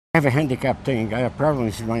I have a handicapped thing. I have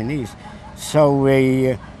problems with my knees. So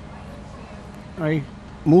I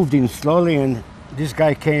moved in slowly, and this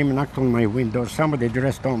guy came and knocked on my window. Somebody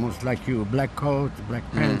dressed almost like you, black coat, black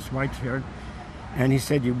pants, white shirt. And he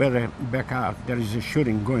said, you better back out. There is a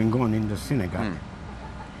shooting going on in the synagogue.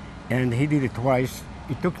 And he did it twice.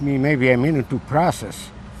 It took me maybe a minute to process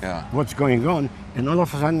what's going on. And all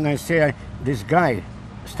of a sudden I see this guy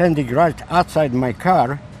standing right outside my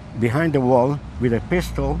car, behind the wall, with a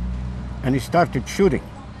pistol, and he started shooting.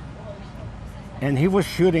 And he was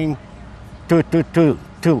shooting two,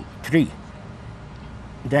 three.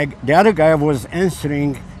 The other guy was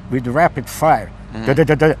answering with rapid fire.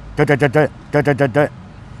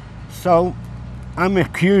 So I'm a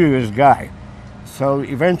curious guy. So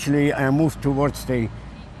eventually I moved towards the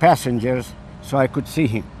passengers so I could see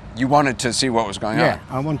him. You wanted to see what was going on? Yeah,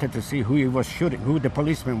 I wanted to see who he was shooting, who the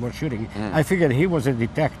policeman was shooting. I figured he was a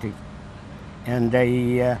detective. And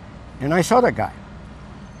I saw the guy.